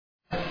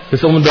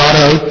Dis omdat daar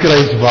 'n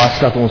houtkruis was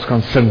dat ons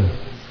kan sing.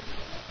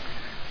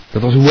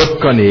 Dat ons hoop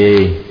kan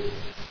hê.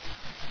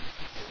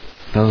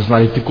 Dat ons na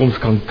die toekoms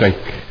kan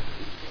kyk.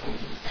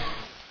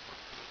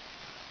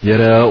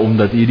 Here,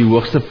 omdat U die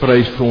hoogste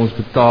prys vir ons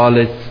betaal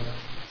het,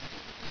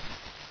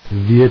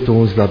 weet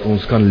ons dat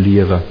ons kan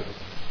lewe.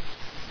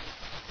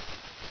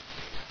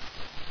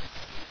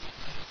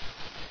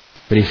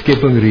 By die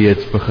skepping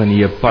reeds begin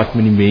U 'n pad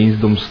met die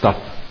mensdom stap.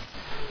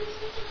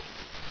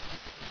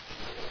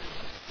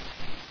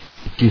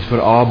 U kies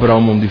vir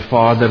Abraham om die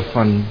vader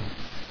van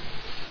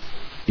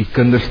U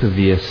kinders te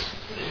wees.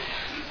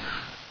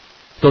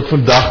 Tot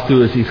vandag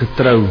toe is U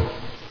getrou.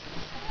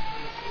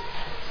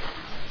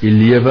 U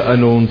lewe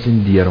in ons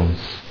en deur ons.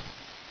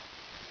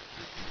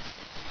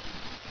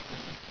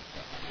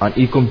 Aan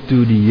U kom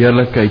toe die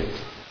heerlikheid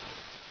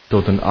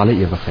tot in alle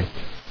ewigheid.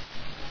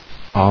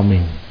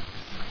 Amen.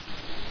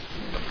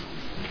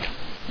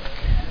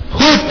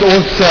 Goed,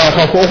 ons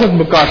gaan vanoggend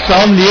mekaar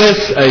saam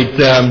lees uit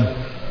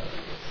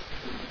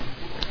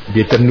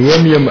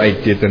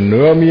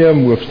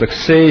Deuteronomium hoofstuk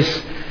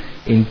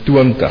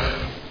 26.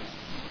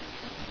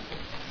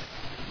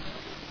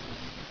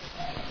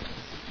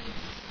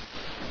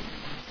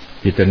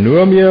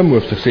 Deuteronomium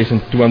hoofstuk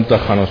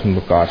 26 gaan ons met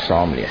mekaar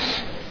saam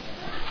lees.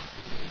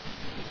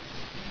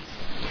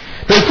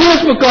 Voor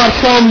ons mekaar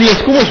saam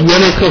lees, kom ons hoor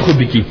net gou 'n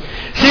bietjie.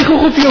 Sê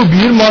gou vir jou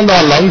buurman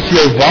daar langs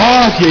jou,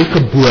 waar is jy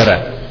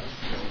gebore?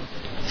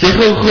 Sê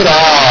gou vir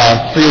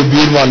jou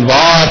buurman,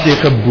 waar is jy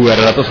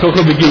gebore? Dat ons gou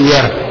 'n bietjie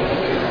hoor.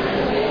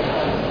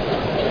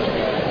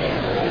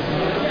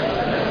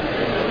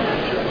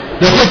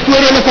 Nou goed,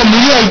 voor julle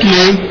familie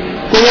uitleen,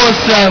 kom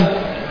ons,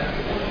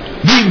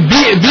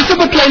 wie is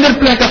op 'n kleiner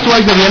plek as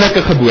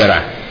Waar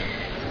gebore?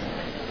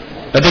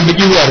 Dat ek 'n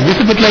bietjie hoor, wie is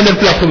op 'n kleiner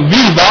plek?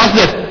 Wie, waar is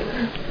dit?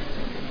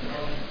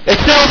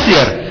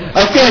 Excelsior.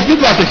 Ok, ek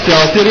weet wat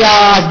Excelsior,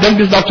 ja, ek dink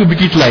dis dalk so 'n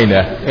bietjie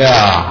kleiner.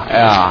 Ja.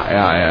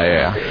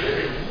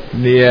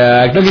 Nee,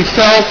 ek dink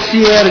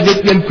Excelsior het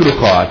net een kroeg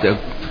gehad.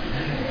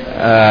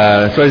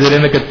 So is er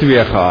eintlik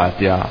 2 gehad,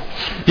 ja.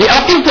 Die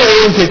elkeen van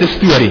ons het 'n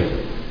storie.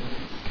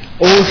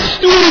 Ons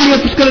storie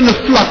het verskillende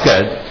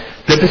vlakke.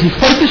 Dit is die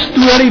feite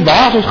storie,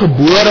 waar is ons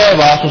gebore,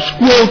 waar is ons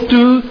skool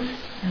toe,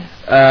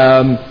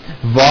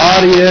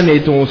 waarheen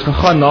het ons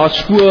gegaan na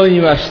skool,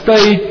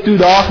 universiteit, toe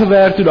daar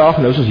gewerk,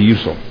 nou is ons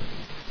hierso.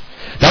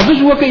 Dat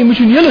is ook 'n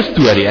emosionele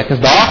storie. Ek is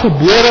daar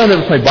gebore en dit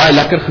was my baie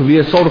lekker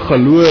gewees,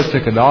 sorgeloos,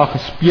 ek het daar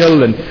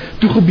gespeel en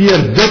toe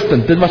gebeur dit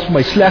en dit was vir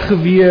my sleg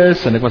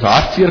gewees en ek was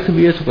hartseer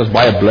gewees, ek was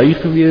baie bly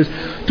gewees.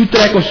 Toe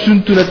trek ons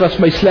soen toe, dit was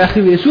vir my sleg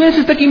gewees. So is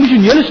 'n stuk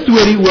emosionele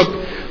storie ook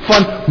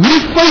van hoe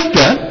die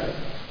feite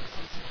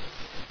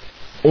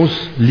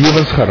ons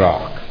lewens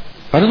geraak.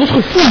 Wat het ons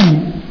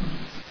gevoel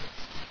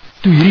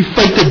toe hierdie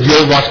feite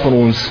deel was van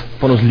ons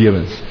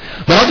lewens?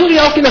 Maar dat is ook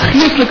elkeen 'n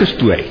geestelike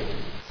storie.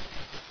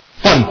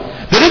 Van,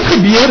 dit het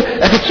gebeur,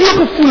 ek het so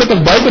gevoel, ek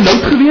was baie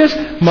benoud gewees,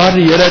 maar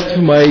die Here het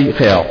vir my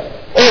gehelp.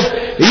 Of,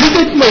 hierdie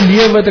tyd vir my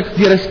lewe het ek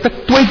deur 'n stuk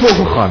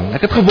twyfel gegaan.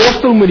 Ek het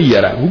geworstel met die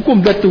Here.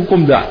 Hoekom dit,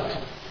 hoekom dat?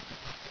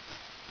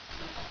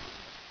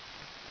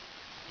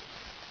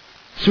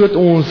 So het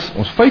ons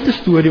feite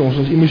storie, ons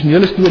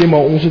emosionele storie, maar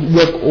ons het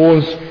ook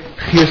ons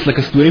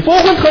geestelike storie.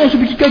 Volgende gaan ons 'n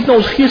bietjie kyk na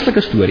ons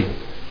geestelike storie.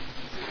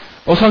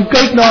 Ons gaan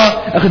kyk na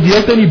 'n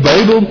gedeelte in die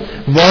Bybel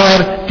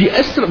waar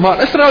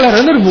Israel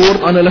herinner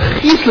word aan hulle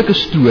geestelike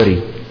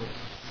storie.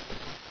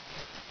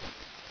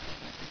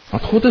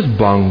 Want God is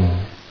bang,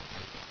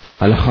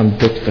 hulle gaan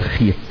dit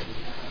vergeet.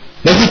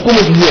 Nou kom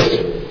ons lees.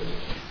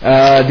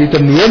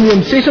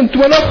 Deuteronomium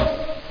 26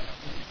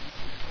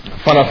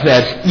 vanaf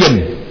vers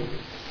 1.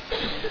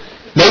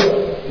 Nou,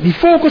 die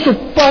volk is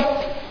op pad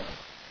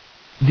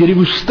deur die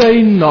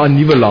woestyn na 'n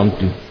nuwe land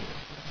toe.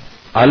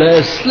 Hulle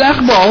is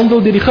sleg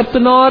behandel deur die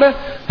Egiptenare.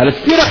 Hulle het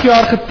 40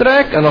 jaar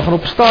getrek en dan gaan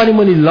op 'n stadium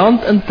in die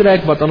land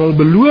intrek wat aan hulle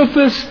beloof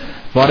is,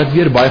 waar dit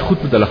weer baie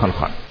goed met hulle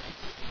gaan.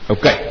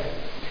 OK.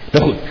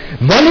 Nou goed.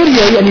 Wanneer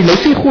jy in die land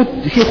gee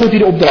God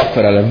hierdie opdrag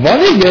vir hulle.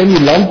 Wanneer jy in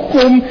die land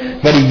kom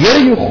wat die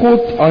Here jou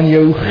God aan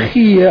jou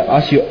gee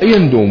as jou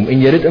eiendom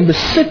en jy dit in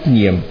besit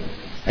neem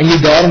en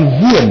jy daarin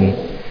woon,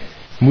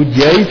 moet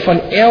jy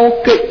van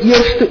elke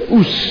eerste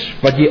oes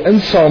wat jy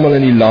insamel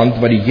in die land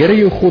wat die Here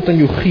jou God aan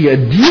jou gee,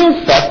 'n deel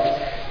vat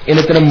en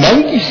dit in 'n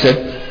mandjie sit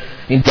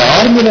en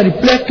daarmee na die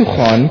plek toe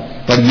gaan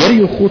waar die Here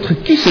jou God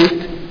gekies het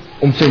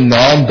om sy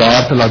naam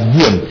daar te laat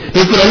woon.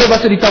 En vir hulle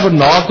was dit die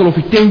tabernakel of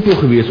die tempel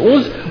gewees.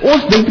 Ons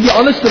dink bietjie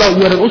anders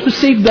daaroor en ons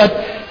besef dat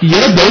die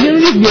Here bly nie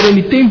net meer in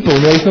die tempel,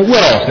 hy is nou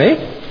oral, né?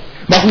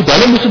 Maar goed,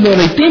 hulle moes hom nou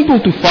na die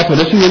tempel toe vat, want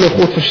dis hoe hulle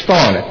God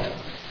verstaan het.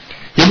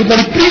 Jy moet na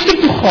die priester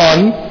toe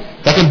gaan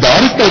wat in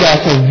daardie tyd daar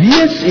sal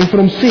wees en vir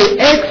hom sê,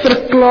 ek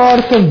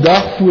verklaar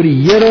vandag voor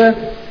die Here,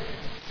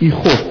 u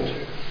God,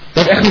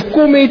 dat ek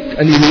gekom het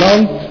in die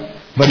land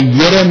wat die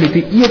Here met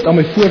die eed aan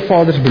my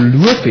voorvaders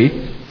beloof het,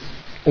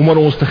 om aan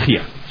ons te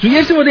gee. So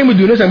eerste wat hy moet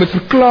doen is, hy moet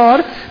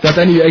verklaar, dat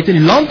hy uit in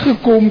die land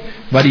gekom,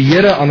 wat die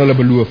Here aan hulle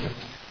beloof het.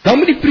 Dan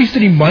moet die priester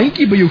die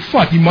mandjie by jou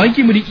vat, die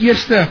mandjie moet die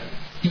eerste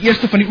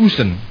van die oes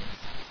in,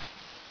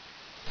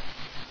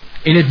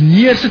 en dit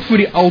neersit voor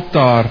die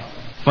altaar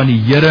van die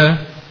Here,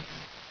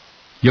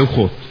 jou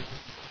God.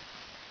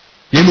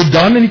 Jy moet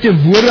dan in die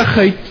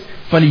teenwoordigheid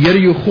van die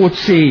Here jou God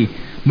sê,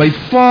 my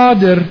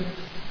vader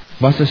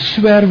was 'n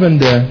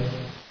swerwende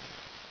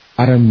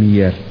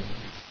Arameer.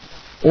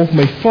 Of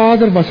my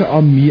vader was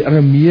 'n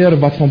Arameer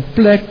wat van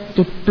plek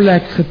tot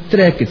plek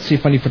getrek het, sê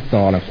van die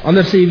vertalers.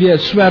 Anders sê weer 'n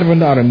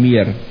swerwende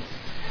Arameer.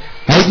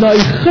 Hy het na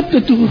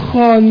Egipte toe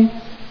gegaan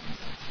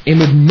en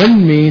met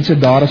min mense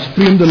daar as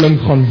vreemdeling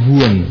gaan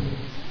woon.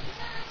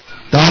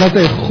 Daar het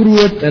hy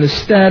groot en 'n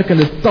sterk en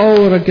 'n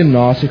talryke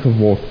nasie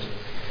geword.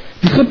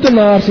 Die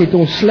Egiptenaars het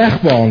ons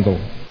sleg behandel.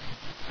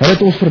 Hulle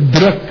het ons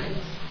verdruk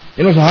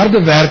en ons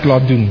harde werk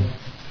laat doen.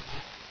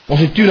 Ons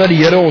het toe na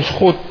die Here ons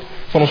God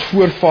van ons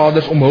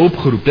voorvaders om hulp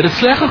geroep. Dit het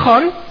sleg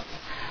gegaan,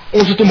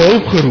 ons het om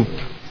hulp geroep.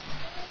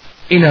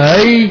 En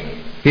hy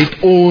het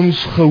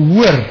ons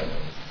gehoor.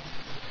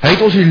 Hy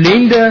het ons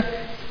ellende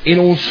en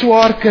ons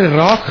swaar kry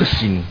raak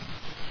gesien.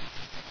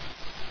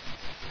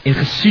 En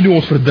gesien hoe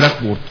ons verdruk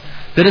word.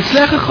 Dit het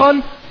sleg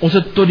gegaan, ons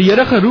het tot die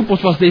Here geroep,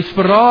 ons was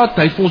desperaat,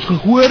 hy het vir ons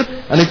gehoor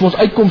en hy het vir ons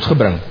uitkoms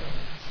gebring.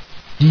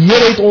 Die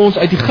Here het ons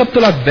uit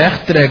Egipte laat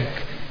wegtrek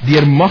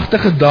deur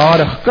magtige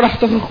dade,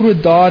 kragtige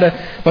groot dade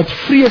wat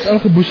vrees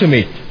ingeboesem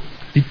het,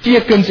 die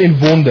tekens en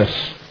wonders.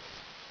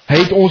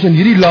 Hy het ons in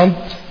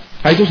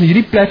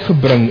hierdie plek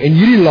gebring en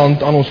hierdie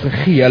land aan ons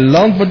gegee, 'n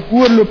land wat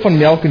oorloop van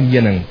melk en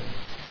honing.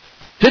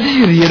 Dit is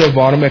die rede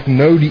waarom ek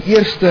nou die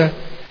eerste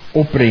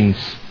opbrengs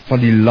van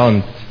die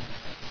land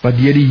wat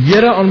deur die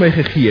Here aan my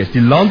gegee is,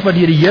 die land wat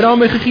deur die Here aan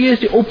my gegee is,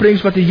 die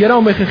opbrengs wat die Here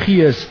aan my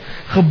gegee is,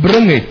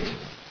 gebring het.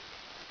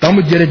 Dan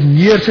moet jy dit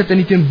neersit in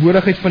die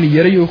teenwoordigheid van die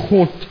Here jou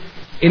God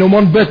en hom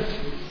aanbid.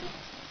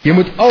 Jy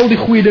moet al die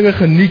goeie dinge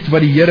geniet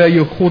wat die Here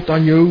jou God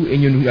aan jou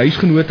en jou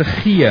huisgenote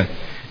gee,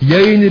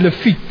 jy en die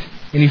Lewiet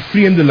en die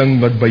vreemdeling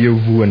wat by jou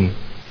woon.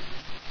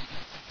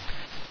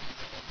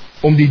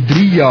 Om die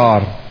 3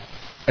 jaar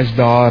is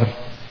daar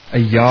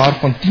 'n jaar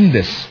van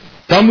tiendes.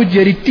 Dan moet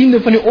jy die 10de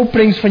van die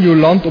opbrengs van jou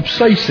land op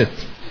sy sit.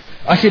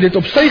 As jy dit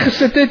op sy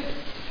gesit het,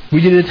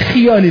 moet jy dit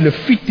gee aan die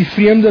Lewiet, die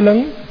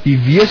vreemdeling, die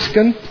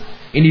weeskind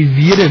en die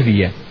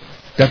weduwee,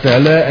 dat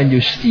hulle in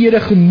jou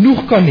stede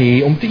genoeg kan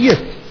hê om te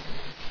eet.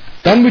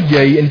 Dan moet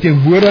jy in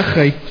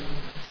teenwoordigheid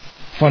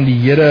van die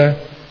Here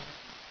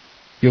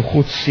jou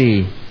God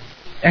sê,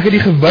 ek het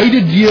die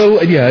gewyde deel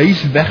uit die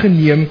huis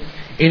weggeneem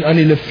en aan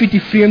die Lewiet,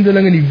 die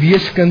vreemdeling en die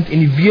weeskind en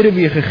die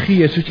weduwee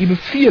gegee, soos u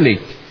beveel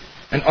het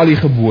in al die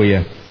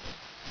gebooie.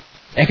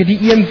 Ek het nie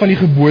een van die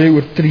gebooie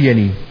oortree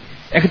nie.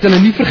 Ek het hulle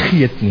nie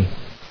vergeet nie.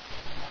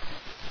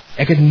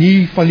 Ek het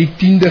nie van die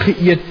 10de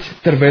geëet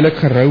terwyl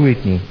ek gerou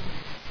het nie.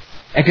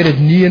 Ek het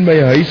dit nie in my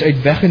huis uit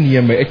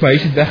weggeneem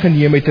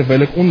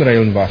terwyl ek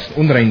onrein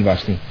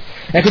was nie.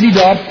 Ek het nie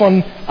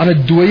daarvan aan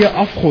 'n dooie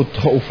afgod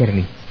geoffer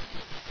nie.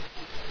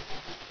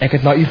 Ek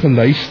het na u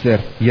geluister,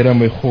 Here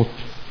my God.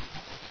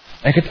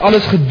 Ek het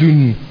alles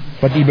gedoen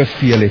wat u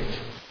beveel het.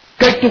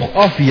 Kyk tog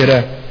af,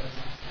 Here,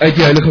 uit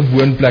die heilige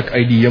woonplek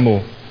uit die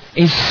hemel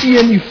en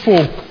seën u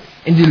volk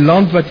en die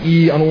land wat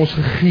u aan ons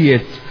gegee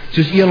het,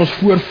 soos u aan ons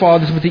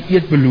voorvaders met 'n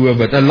eed beloof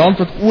het, 'n land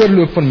wat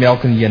oorloop van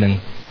melk en honing.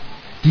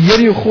 Die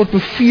Here jou God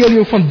beveel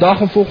jou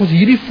vandag om volgens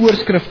hierdie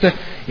voorskrifte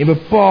en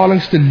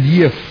bepalings te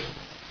leef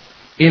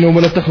en om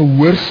hulle te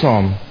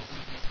gehoorsaam.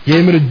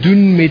 Jy moet dit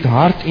doen met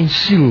hart en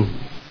siel.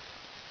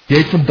 Jy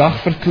het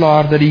vandag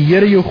verklaar dat die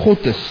Here jou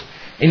God is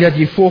en dat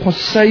jy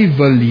volgens sy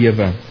wil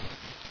lewe,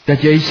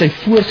 dat jy sy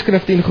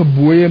voorskrifte en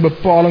gebooie en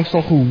bepalings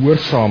sal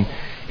gehoorsaam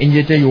en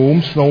jy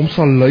na hom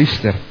sal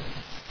luister.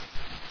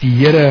 Die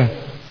Here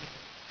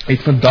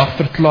het vandag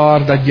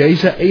verklaar dat jy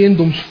sy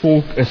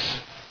eiendomsvolk is,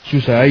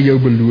 soos hy jou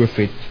beloof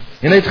het.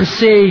 En hy het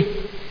gesê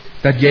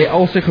dat jy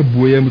al sy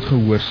gebooie moet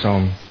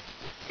gehoorsaam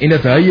en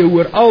dat hy jou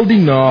oor al die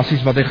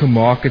nasies wat hy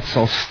gemaak het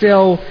sal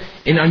stel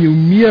en aan jou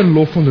meer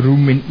lof en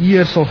roem en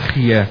eer sal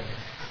gee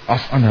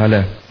as aan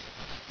hulle.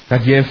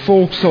 Dat jy 'n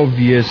volk sal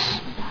wees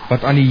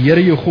wat aan die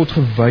Here jou God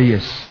gewy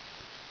is,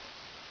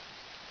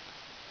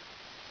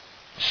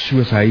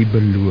 soos hy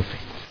beloof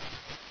het.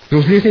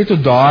 Ons lees net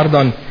tot daar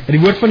dan, en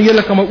die woord van die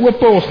Here kan maar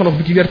oop, ons gaan nog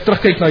 'n bietjie weer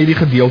terugkyk na hierdie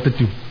gedeelte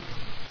toe.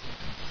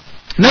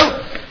 Nou,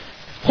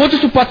 God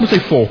is op pad met sy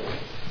volk.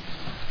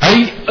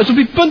 Hy is op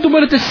die punt om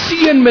hulle te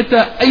seën met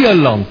 'n eie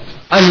land.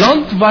 'n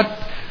Land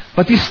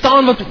wat hier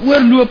staan, wat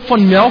oorloop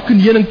van melk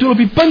en honing. Toe op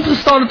die punt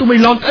gestaan het om die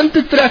land in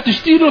te trek, toe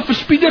stuur hulle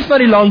verspieders na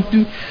die land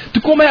toe.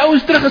 Toe kom hy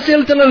ouens terug en sê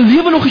hulle het in hulle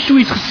lewe nog nie so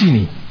iets gesien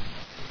nie.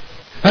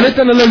 Hulle het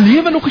in hulle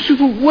lewe nog nie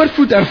soveel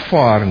oorvloed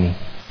ervaar nie.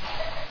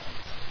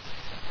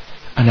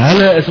 En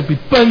hulle is op die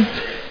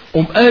punt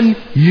om in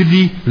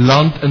hierdie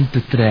land in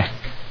te trek.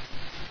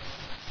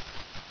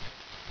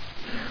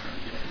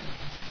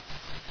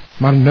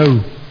 Maar nou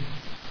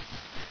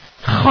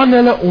gaan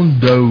hulle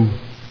onthou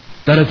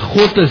dat dit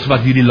God is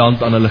wat hierdie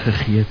land aan hulle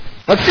gegee het.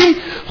 Want sien,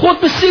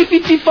 God besef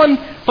ietsie van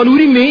hoe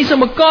die mense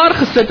mekaar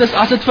gesit is.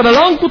 As dit vir 'n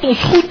land met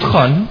ons goed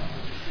gaan,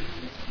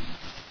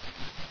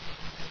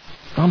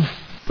 dan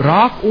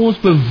raak ons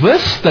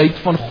bewustheid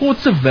van God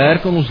se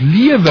werk in ons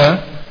lewe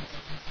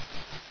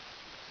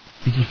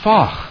bietjie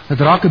vaag. Dit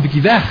raak 'n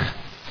bietjie weg.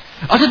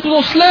 As dit met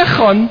ons sleg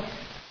gaan,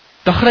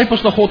 dan gryp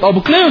ons na God, al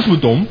beklei ons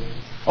met hom,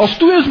 al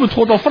stoei ons met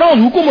God, al vra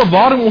ons hoekom en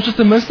waarom, ons is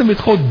ten minste met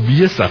God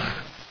besig.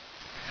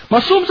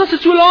 Maar soms as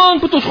dit so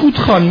lank met ons goed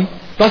gaan,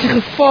 dan is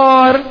die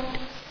gevaar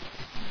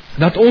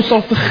dat ons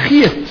sal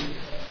vergeet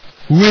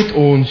hoe het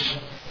ons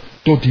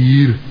tot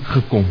hier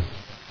gekom.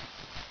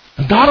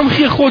 En daarom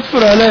gee God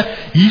vir hulle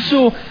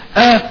hierso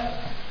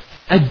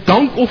 'n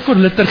dankoffer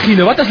liturgie.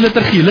 Nou wat is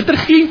liturgie?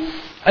 Liturgie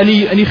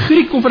in die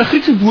Griek kom van 'n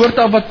Griekse woord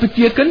af wat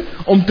beteken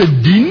om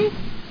te dien,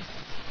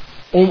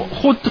 om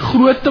God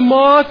groot te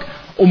maak,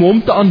 om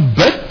hom te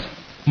aanbid,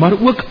 maar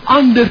ook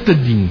ander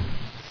te dien.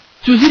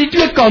 So is hierdie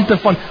twee kante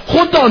van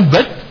God te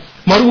aanbid,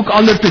 maar ook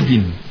ander te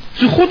dien.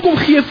 So God kom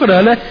gee vir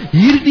hulle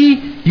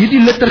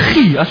hierdie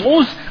liturgie. As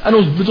ons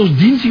met ons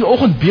diens hier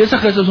oggend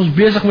besig is ons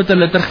besig met 'n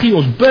liturgie.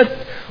 Ons bid,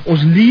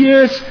 ons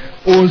lees,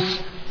 ons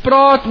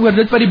praat oor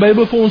dit wat die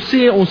Bybel vir ons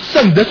sê, ons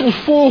sing, dis ons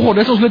volgorde,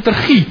 dis ons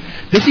liturgie.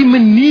 Dis die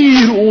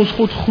manier hoe ons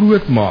God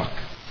groot maak.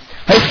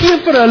 Hy gee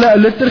vir hulle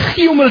 'n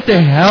liturgie om hulle te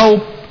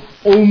help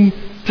om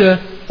te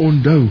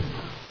onthou.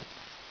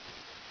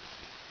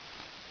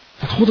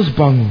 Want God is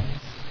bang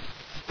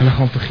hulle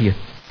gaan vergeet.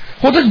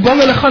 God is bang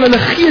hulle gaan hulle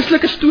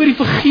geestelike storie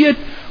vergeet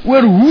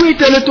oor hoe het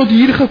hulle tot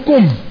hier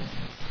gekom.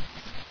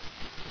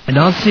 En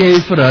dan sê hy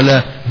vir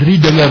hulle 3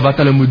 dinge wat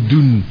hulle moet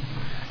doen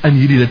in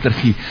hierdie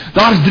liturgie.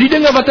 Daar's 3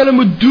 dinge wat hulle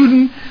moet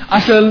doen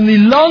as hulle in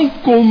die land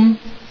kom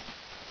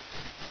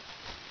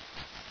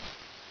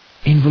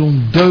en wil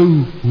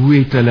onthou hoe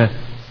het hulle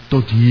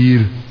tot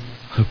hier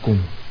gekom.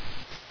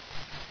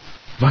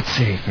 Wat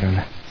sê hy vir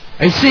hulle?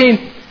 Hy sê,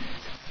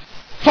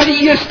 van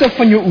die eerste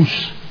van jou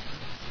oes.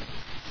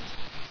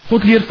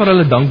 God leer vir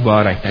hulle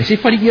dankbaarheid. Hy sê,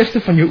 van die eerste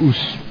van jou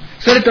oes.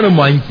 Sit dit in 'n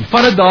mandjie.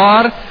 Vat dit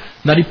daar,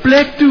 na die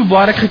plek toe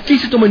waar ek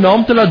gekies het om my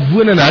naam te laat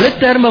woon. In hulle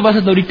terme was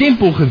dit nou die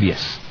tempel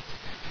gewees.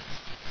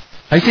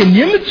 Hy sê,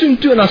 neem dit so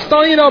toe, en dan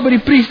staan jy daar by die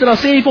priester, dan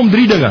sê hy vir hom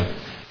 3 dinge.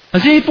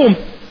 Dan sê hy vir hom,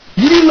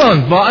 hierdie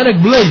land waarin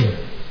ek bly,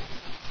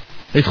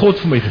 het God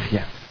vir my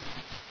gegee.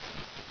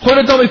 God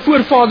het aan my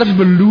voorvaders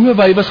beloof,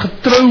 hy was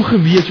getrou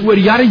gewees oor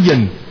jare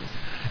heen,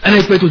 en hy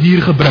het my tot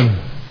hier gebring.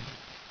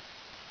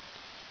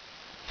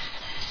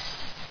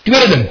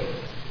 Tweede ding,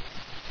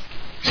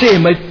 sê,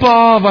 my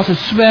pa was 'n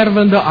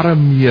swerwende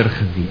arameer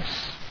gewees.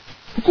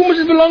 Hoekom is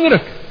dit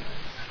belangrik?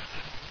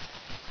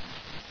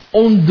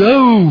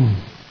 Onthou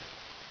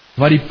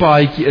wat die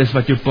paadjie is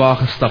wat jou pa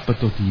gestap het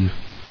tot hier.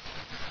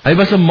 Hy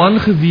was 'n man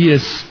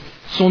gewees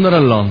sonder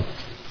 'n land.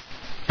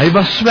 Hy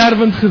was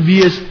swerwend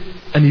gewees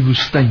in die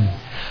woestyn.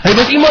 Hy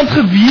was iemand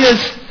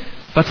gewees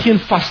wat geen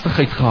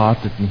vastigheid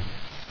gehad het nie.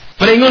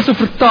 Vir Engelse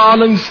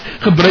vertalings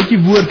gebruik die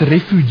woord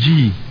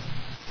refugee.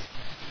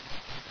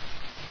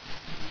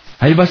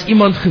 Hy was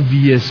iemand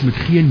gewees met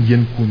geen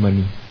heenkomme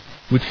nie,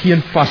 met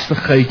geen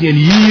vastigheid nie, en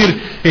hier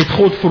het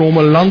God vir hom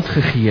 'n land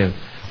gegee.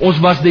 Ons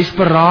was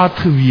desperaat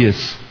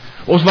gewees.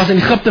 Ons was in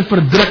Egipte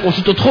verdruk, ons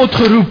het tot God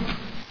geroep.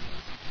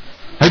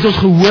 Hy het ons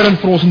gehoor en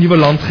vir ons 'n nuwe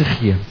land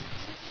gegee.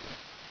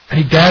 En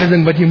die derde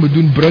ding wat jy moet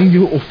doen, bring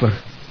jou offer.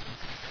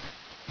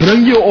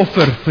 Bring jou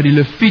offer vir die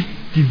leviet,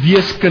 die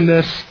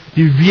weeskinders,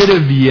 die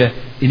weduwee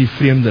en die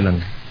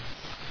vreemdeling.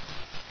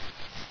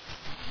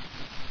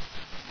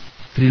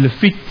 Vir die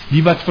leviet,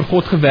 die wat vir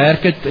God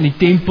gewerk het in die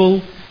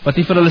tempel, wat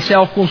nie vir hulle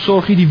self kon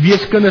sorg nie, die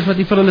weeskinders wat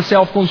nie vir hulle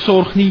self kon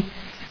sorg nie,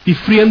 die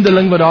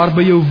vreemdeling wat daar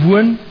by jou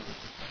woon,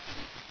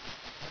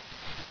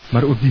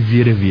 maar ook die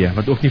weduwee,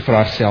 wat ook nie vir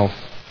haarself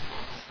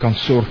kan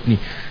sorg nie.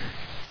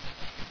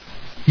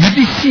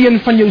 Hierdie seën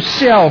van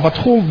jouself,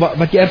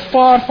 wat jy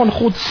ervaar van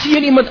God,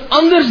 seën iemand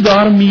anders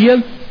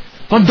daarmee,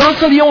 want dan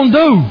sal jy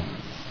onthou.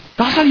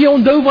 Dan sal jy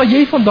onthou waar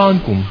jy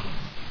vandaan kom.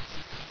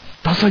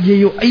 Dan sal jy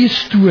jou eie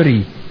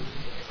storie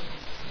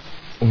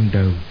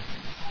onthou.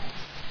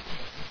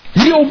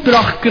 Hierdie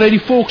opdrag kry die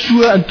volk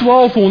so in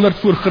 1200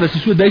 voor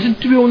Christus, so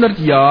 1200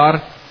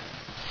 jaar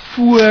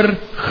voor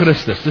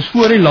Christus. Dis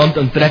voor die land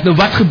intrek. Nou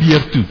wat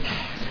gebeur toe?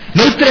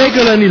 Nou trek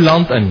hulle in die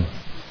land in.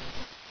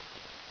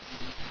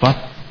 Wat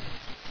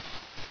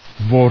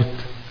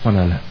word van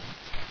hulle?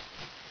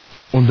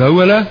 Onthou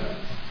hulle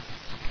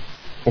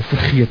of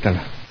vergeet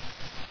hulle?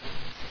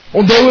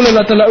 Onthou hulle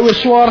dat hulle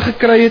ouers swaar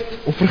gekry het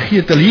of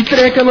vergeet hulle? Hier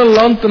trek in 'n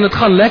land en dit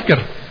gaan lekker.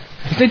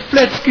 Dit is net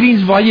flat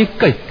screens waar jy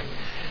kyk.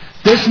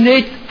 Dis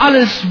net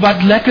alles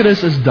wat lekker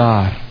is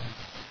daar.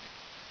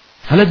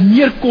 Hulle het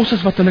meer kos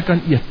as wat hulle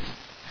kan eet.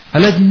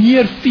 Hulle het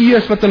meer vee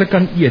as wat hulle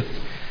kan eet.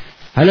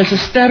 Hulle is 'n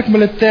sterk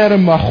militêre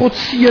mag. God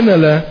seën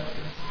hulle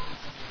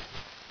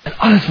in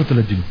alles wat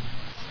hulle doen.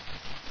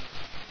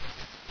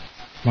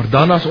 Maar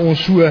dan as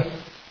ons so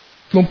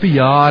klompie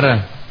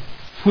jare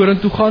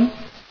vorentoe gaan,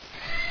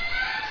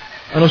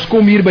 en ons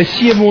kom hier by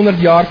 700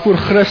 jaar voor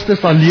Christus,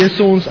 dan lees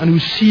ons aan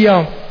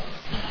Hosea.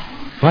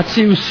 Wat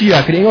sê Hosea?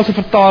 Ek het die Engelse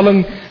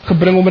vertaling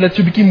gebring om dit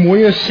so 'n bietjie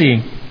mooier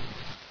sê.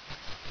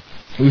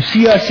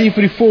 Hosea sê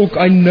vir die volk,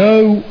 I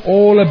know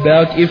all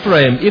about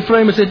Ephraim.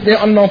 Ephraim is 'n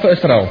ander naam vir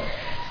Israel.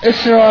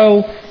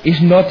 Israel is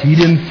not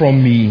hidden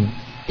from me.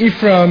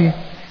 Ephraim,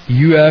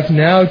 you have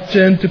now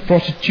turned to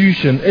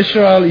prostitution.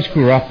 Israel is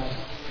corrupt.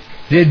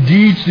 Their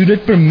deeds do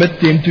not permit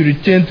them to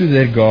return to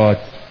their God.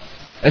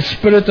 A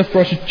spirit of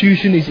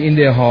prostitution is in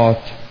their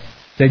heart.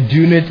 They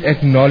do not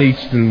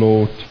acknowledge the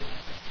Lord.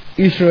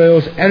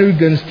 Israel's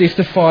arrogance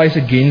testifies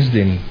against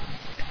them.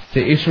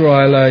 The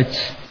Israelites,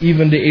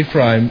 even the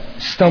Ephraim,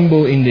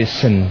 stumble in their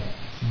sin.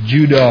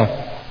 Judah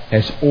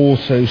has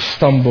also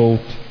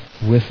stumbled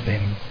with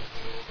them.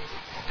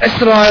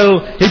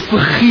 Israel het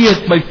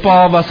vergeet, my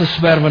pa was 'n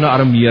swerwende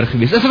Arameer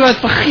geweest. Israel het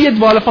vergeet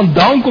waar hulle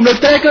vandaan kom. Nou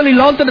trek hulle in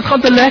die land en dit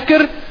gaan te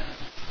lekker.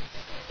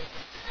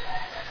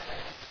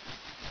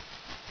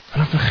 En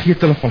dan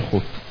vergeet hulle van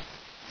God.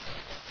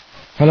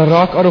 Hulle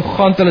raak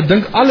arrogant, hulle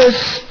dink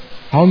alles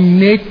hang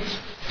net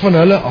van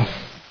hulle af.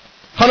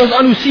 Gaan ons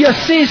aan Hosea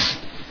 6.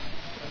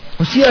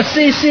 Hosea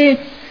 6 sê,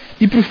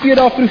 die profeet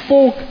daar vir die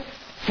volk,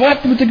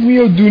 wat moet ek met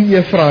jou doen,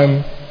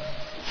 Ephraim?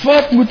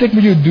 Wat moet ek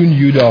met jou doen,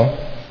 Juda?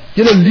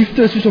 Julle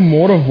liefde is soos 'n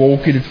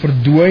môrewolkie, dit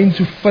verdwyn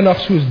so vinnig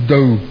soos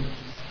dou.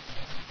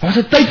 Was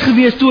 'n tyd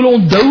gewees toe hulle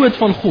onthou het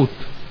van God.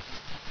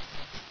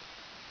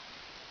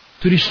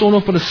 Toe die son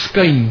op hulle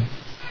skyn,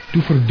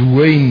 toe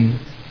verdwyn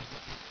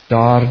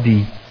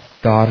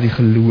daardie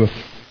geloof.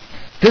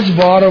 Dis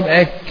waarom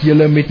ek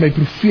julle met my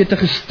profete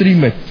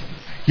gestrem het,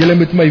 julle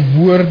met my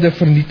woorde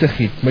vernietig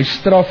het. My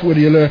straf oor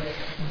julle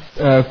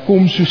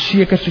kom so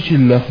seker soos die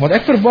lig, want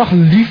ek verwag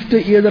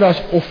liefde eerder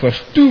as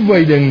offers,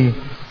 toewyding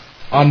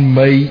aan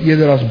my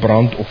eerder as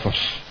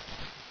brandoffers.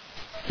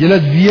 Julle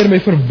het weer my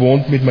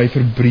verbond met my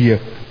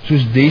verbreek,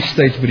 soos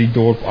destyds by die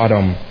dorp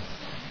Adam.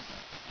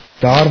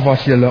 Daar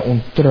was julle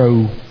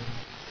ontrou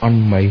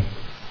aan my.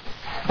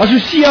 As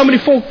Hosea met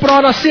die volk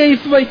praat, dan sê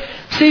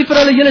vir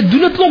hulle, julle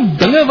doen 'n klomp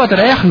dinge wat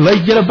reg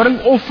lyk, julle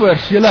bring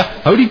offers, julle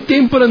hou die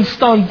tempel in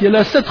stand,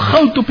 julle sit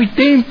goud op die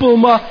tempel,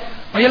 maar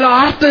julle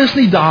harte is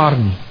nie daar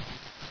nie.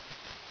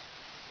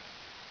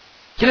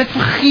 Julle het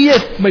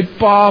vergeet, my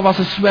pa was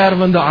 'n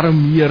swerwende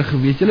Arameer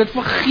geweest, julle het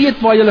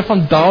vergeet waar julle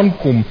vandaan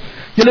kom,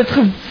 julle het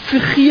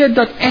vergeet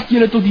dat ek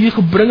julle tot hier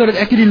gebring het,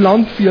 dat ek hierdie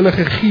land vir julle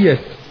gegee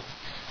het.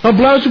 Dan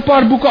bly ons 'n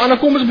paar boeke aan, dan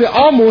kom ons by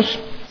Amos,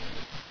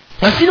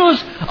 dan sien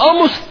ons,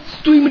 Amos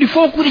toe met die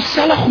volk oor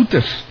dieselfde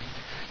goeders.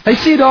 Hy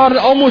sê daar in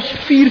Amos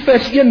 4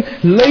 vers 1,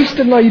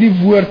 luister na hierdie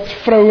woord,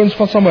 vrouens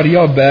van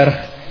Samaria berg,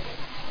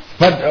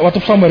 wat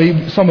op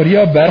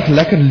Samaria berg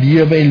lekker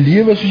lewe, en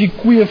lewe soos die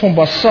koeie van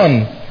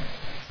Basan,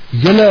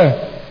 julle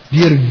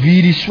deur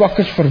wie die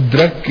swakkes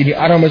verdruk en die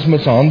armes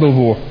mishandel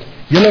word,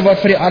 julle wat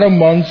vir die arme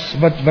mans,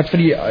 wat vir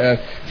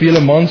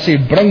julle man sê,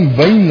 bring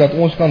wyn dat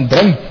ons kan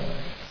drink,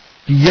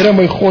 die Here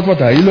my God wat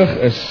heilig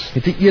is,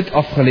 het 'n eed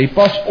afgelê,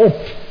 pas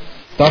op,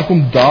 daar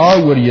kom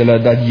dae oor julle,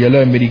 dat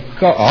julle met die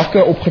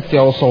hakke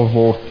opgetel sal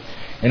word,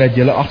 en dat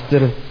julle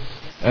agter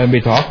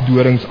met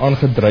hakdorings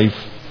aangedryf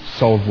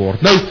sal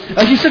word. Nou,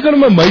 as jy sukkel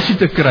om 'n meisie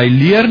te kry,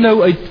 leer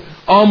nou uit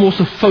Amos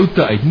se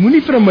foute uit.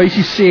 Moenie vir 'n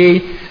meisie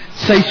sê,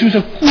 sy is soos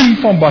 'n koei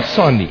van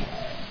Basan nie.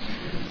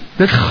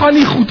 Dit gaan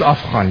nie goed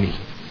afgaan nie.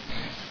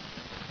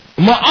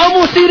 Maar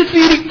Amos sê dit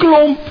vir hierdie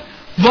klomp,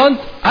 want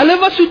hulle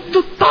was so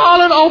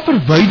totaal en al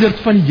verwyderd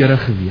van die Here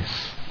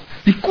gewees.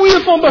 Die koeie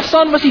van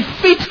Basan was die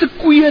vetste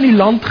koeie in die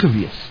land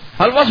gewees.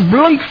 Hulle was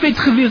blink vet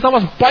gewees, daar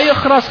was baie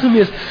gras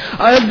gewees.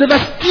 Dit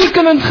was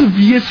tekenend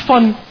gewees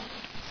van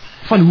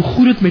hoe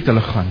goed dit met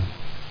hulle gaan.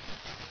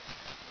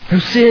 Nou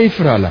sê hy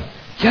vir hulle,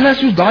 julle is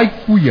soos daai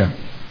koeie.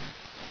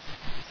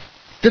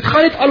 Dit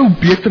gaan net al hoe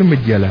beter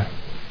met julle.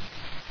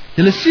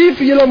 Julle sê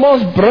vir julle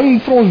mans,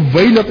 bring vir ons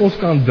wyn dat ons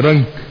kan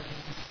drink.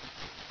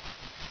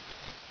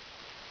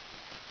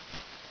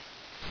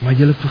 Maar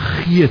julle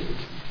vergeet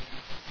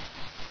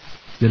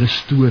julle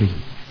storie.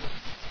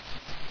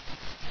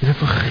 Julle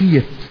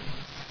vergeet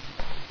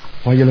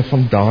waar julle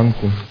vandaan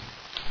kom.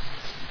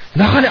 En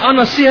dan gaan hy aan,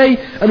 dan sê hy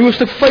in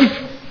hoofstuk 5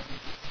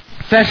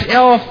 vers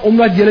 11,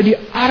 omdat julle die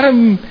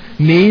arm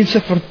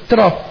mense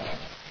vertrap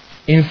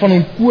en van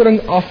hul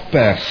koring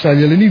afpers, sal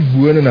julle nie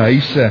woon in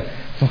huise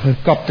van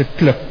gekapte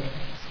klip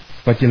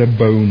wat julle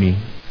bou nie,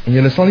 en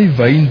julle sal nie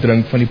wyn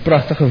drink van die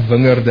pragtige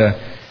wingerde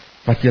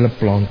wat julle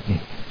plant nie.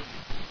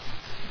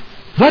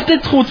 Wat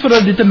het God vir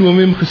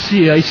Deuteronomium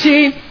gesê? Hy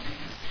sê,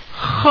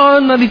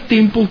 gaan na die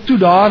tempel toe,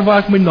 daar waar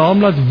ek my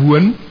naam laat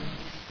woon,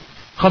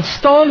 gaan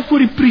staan voor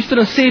die priester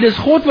en sê, dis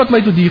God wat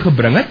my tot hier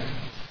gebring het.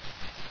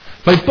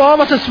 My pa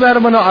was 'n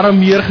swerwende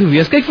Arameer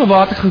gewees, kyk van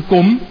waar het ek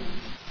gekom,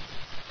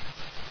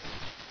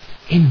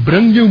 en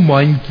bring jou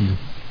mandjie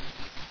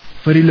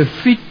vir die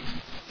leviet,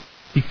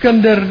 die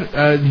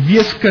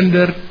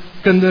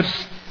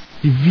weeskinders,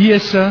 die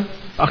wese,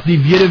 die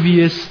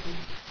weduwees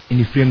en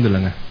die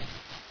vreemdelinge.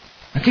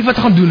 En kyk wat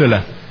gaan doen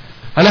hulle.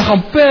 Hulle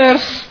gaan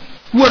pers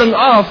horing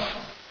af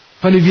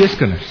van die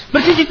weeskinders.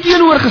 Presies die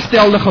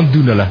teenoorgestelde gaan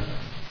doen hulle.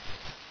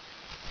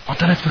 Want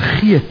hulle het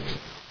vergeet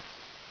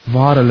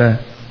waar hulle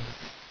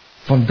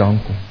vandaan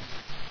kom.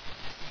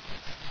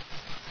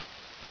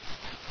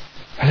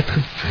 Hulle het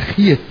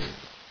vergeet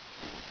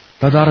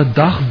dat daar 'n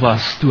dag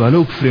was toe hulle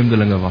ook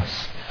vreemdelinge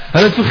was.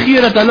 Hulle het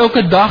vergeet dat hulle ook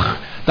 'n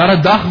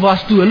dag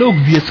was toe hulle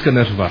ook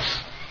weeskinders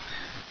was.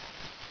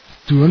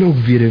 Toe hulle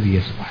ook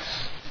weduwees was.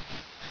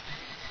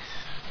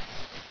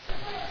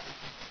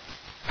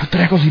 Nou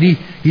trek ons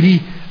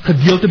hierdie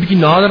gedeelte bietjie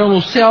nader aan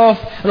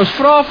onsself en ons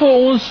vra vir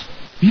ons,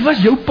 Wie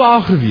was jou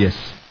pa gewees?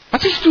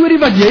 Wat is die storie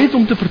wat jy het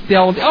om te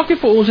vertel? Want elkeen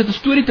van ons het 'n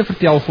storie te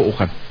vertel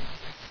vanoggend.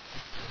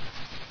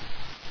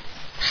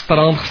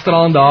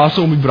 Gisterand daar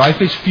so om die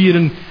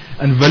braaifeesviering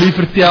en Willie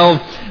vertel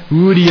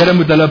hoe die Here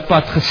met hulle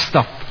pad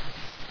gestap.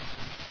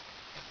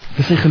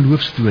 Dis sy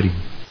geloofstorie.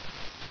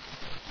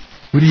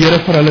 Hoe die Here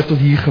vir hulle tot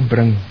hier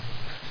gebring.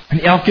 En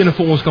elkeen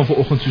van ons kan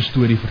vanoggend so 'n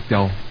storie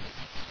vertel.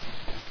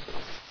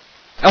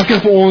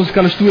 Elkeen van ons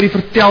kan 'n storie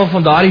vertel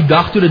van daardie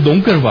dag toe dit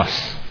donker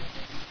was.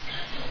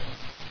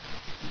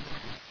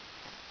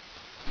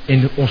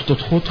 En ons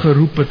tot God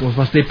geroep het, ons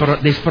was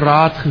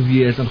desperaat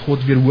gewees en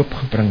God weer hoop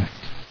gebring het.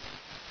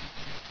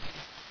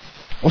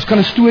 Ons kan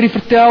 'n storie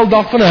vertel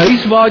dalk van 'n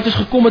huis waar ons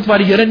gekom het waar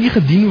die Here nie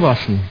gedien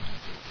was nie.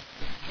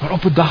 Maar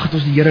op 'n dag het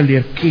ons die Here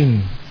leer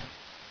ken.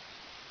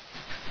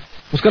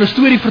 Ons kan 'n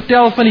storie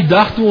vertel van die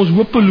dag toe ons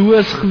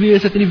hopeloos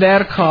gewees het en die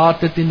werk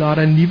gehad het en daar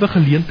 'n nuwe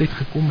geleentheid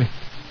gekom het.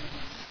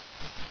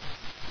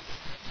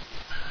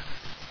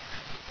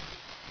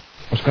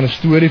 Ons kan 'n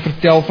storie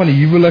vertel van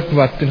die huwelik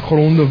wat ten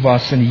gronde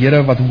was en die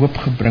Here wat hoop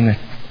gebring het.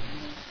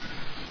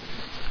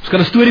 Ons kan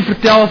 'n storie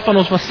vertel van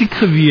ons was siek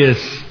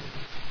gewees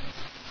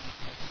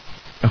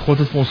en God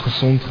het vir ons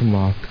gesond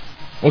gemaak.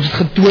 Ons het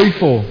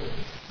getwyfel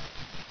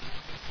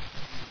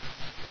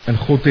en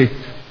God het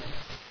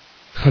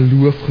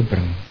geloof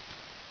gebring.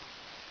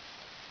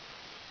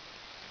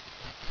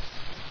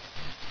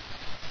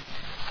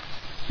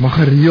 Maar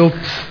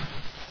gereeld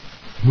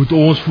moet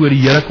ons voor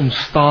die Here kom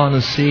staan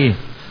en sê,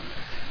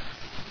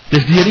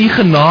 dis deur U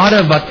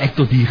genade wat ek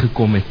tot hier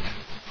gekom het.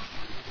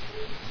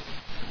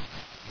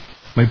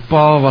 My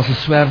pa was 'n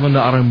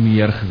swerwende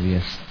arameer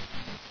gewees.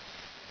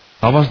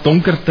 Daar was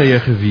donker tye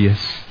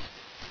gewees.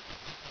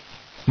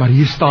 Maar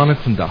hier staan ek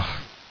vandag.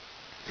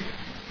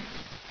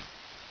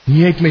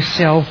 Nie uit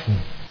myself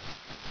nie,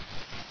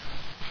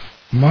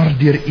 maar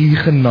deur U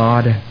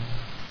genade.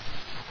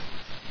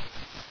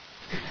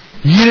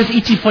 Hier is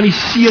ietsie van die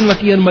seën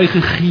wat U in my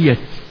gegee het.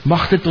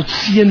 Mag dit tot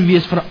seën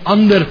wees vir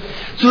ander,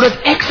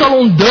 sodat ek sal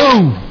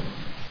onthou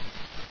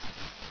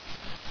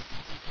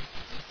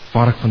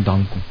waar ek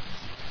vandaan kom.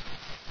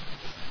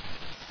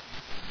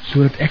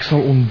 Sodat ek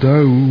sal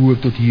onthou hoe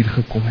ek tot hier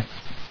gekom het.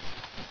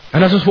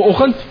 En as ons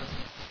vanoggend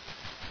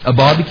 'n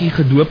babatjie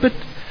gedoop het,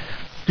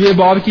 2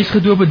 babatjies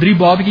gedoop het, 3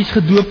 babatjies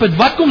gedoop het,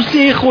 wat kom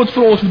sê God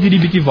vir ons met hierdie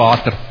bietjie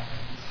water?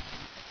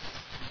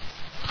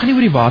 Het gaan nie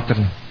oor die water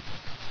nie.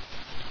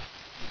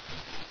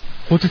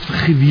 God het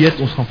geweet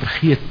ons gaan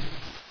vergeet.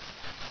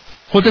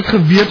 God het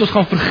geweet ons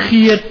gaan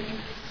vergeet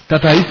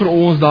dat hy vir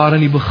ons daar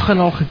in die begin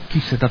al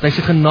gekies het, dat hy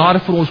sy genade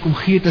vir ons kom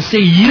gee het en sê,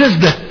 hier is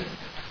dit,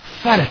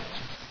 vat dit.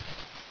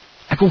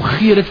 Ek kom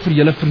gee dit vir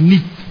julle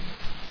verniet.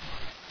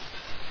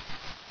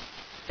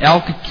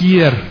 Elke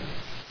keer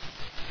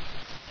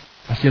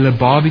as julle 'n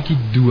babatjie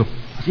doop,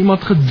 as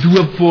iemand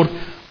gedoop word,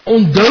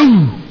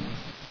 onthou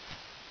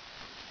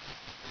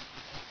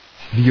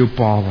wie jou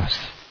pa was.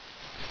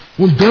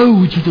 Onthou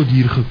hoe jy tot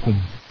hier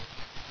gekom.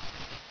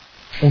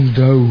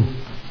 Onthou,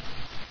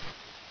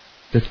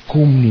 dit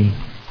kom nie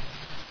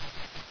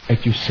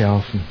uit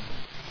jouself nie.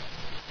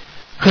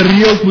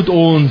 Gereeld moet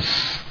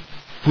ons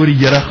voor die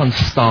Here gaan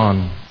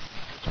staan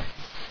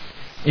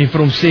en vir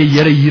hom sê,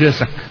 Here, hier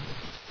is ek.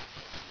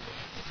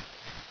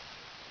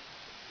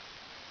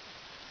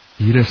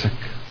 Hier is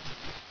ek.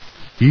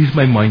 Hier is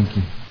my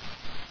mandjie.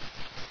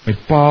 My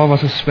pa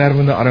was 'n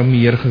swerwende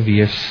arameer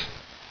gewees.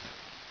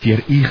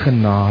 Deur U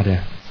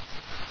genade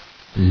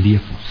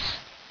leef ons.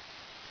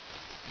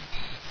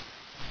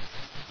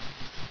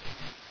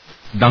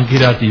 Dankie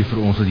dat U vir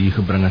ons dit hier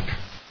gebring het.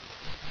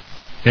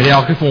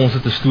 Elkeen van ons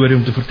het 'n storie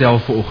om te vertel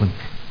vanoggend.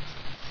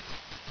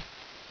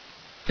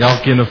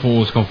 Elkeen van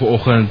ons kan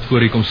vanoggend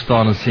voor U kom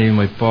staan en sê,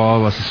 my pa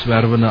was 'n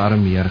swerwende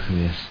arameer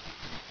gewees.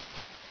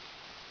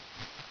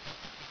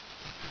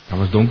 Daar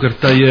was donker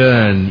tye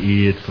en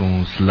U het vir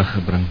ons lig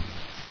gebring.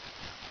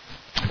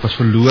 Ek was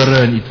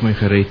verlore en U het my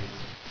gered.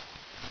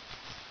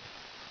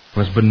 Ek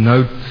was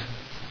benoud,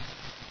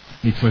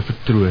 U het my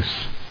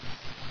vertroos.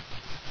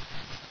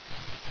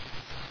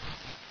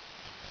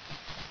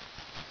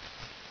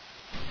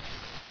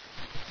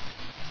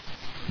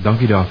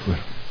 Dankie daarvoor.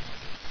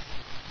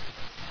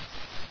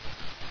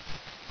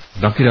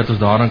 Dankie dat ons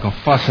daaraan kan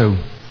vashou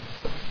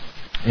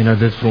en dat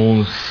dit vir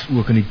ons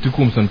ook in die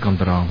toekoms in kan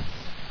dra.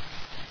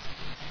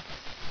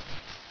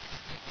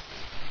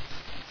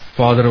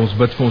 Vader, ons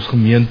bid vir ons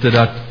gemeente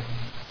dat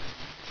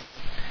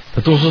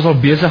ons sal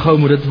besig hou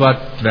met dit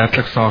wat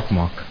werklik saak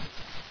maak.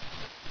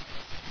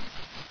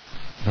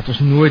 Dat ons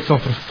nooit sal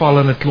verval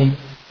in 'n klomp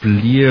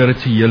leer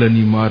rituele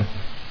nie, maar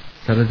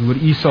dat dit oor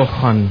U sal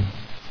gaan,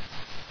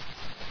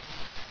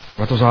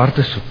 wat ons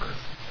harte soek,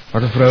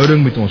 wat 'n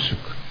verhouding met ons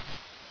soek.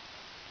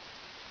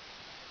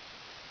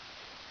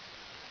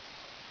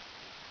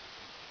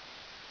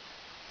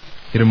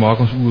 Here, maak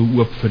ons oë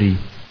oop vir die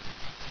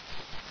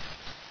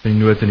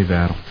nood in die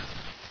wêreld.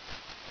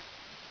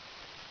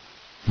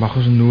 Mag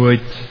ons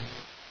nooit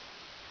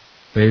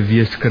by 'n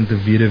weeskind,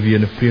 'n weduwee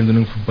en 'n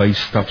vreemdeling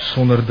verbystap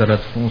sonder dat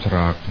dit vir ons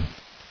raak nie.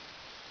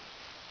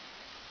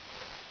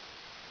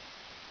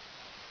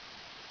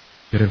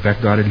 Here,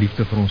 wek daar die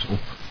liefde vir ons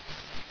op.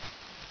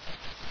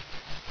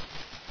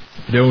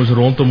 Here, ons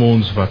rondom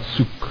ons wat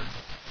soek,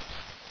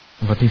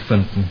 en wat nie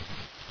vind nie.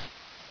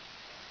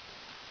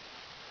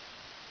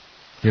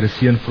 Here,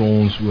 seën vir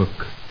ons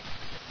ook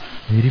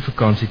in hierdie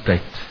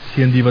vakansietyd.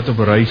 Seën die wat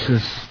op reis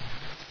is,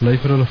 bly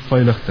vir hulle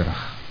veilig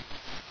terug.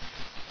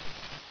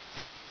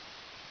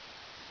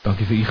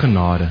 Dankie vir u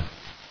genade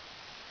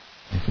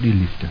en vir die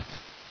liefde.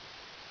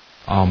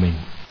 Amen.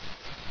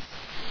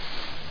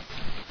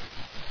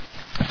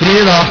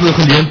 Vrydag 'n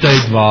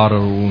geleentheid waar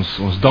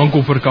ons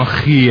dankoffer kan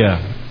gee.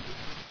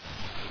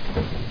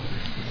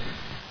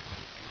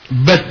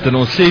 Bid en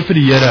ons sê vir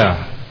die Here,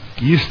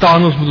 hier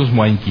staan ons met ons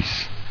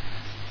mandjies.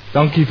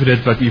 Dankie vir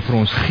dit wat u vir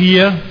ons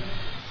gee.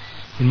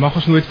 En mag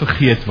ons nooit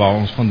vergeet waar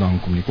ons vandaan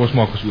kom nie. Kom ons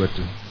maak ons oor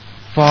toe.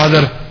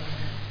 Vader,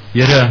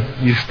 Here,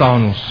 hier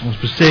staan ons. Ons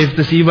besef,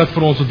 dis u wat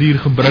vir ons tot hier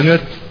gebring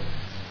het.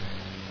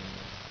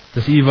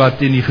 Dis u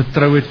wat in die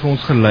getrouheid vir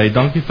ons gelei.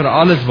 Dankie vir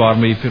alles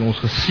waarmee u vir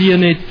ons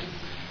geseën het.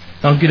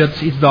 Dankie dat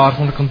ons iets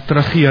daarvan kan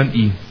teruggee aan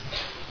u.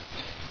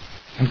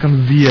 En kan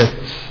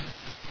weet,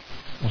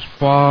 ons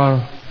pa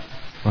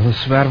was 'n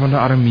swerwende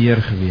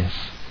arameer gewees.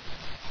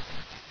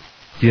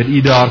 Deur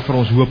u daar vir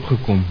ons hoop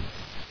gekom.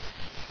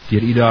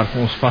 Deur u daar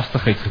vir ons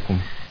vastigheid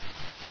gekom.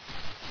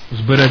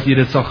 Ons bid dat u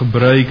dit sal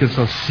gebruik en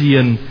sal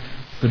seën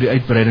tot die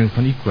uitbreiding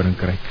van u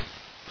koninkryk.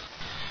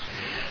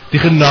 Die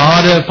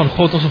genade van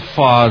God ons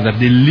Vader,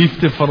 die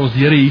liefde van ons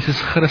Here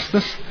Jesus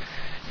Christus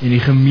en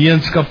die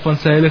gemeenskap van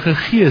sy Heilige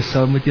Gees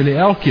sal met julle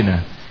elkeen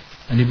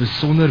in die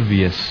besonder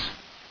wees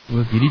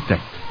ook hierdie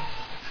tyd.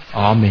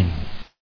 Amen.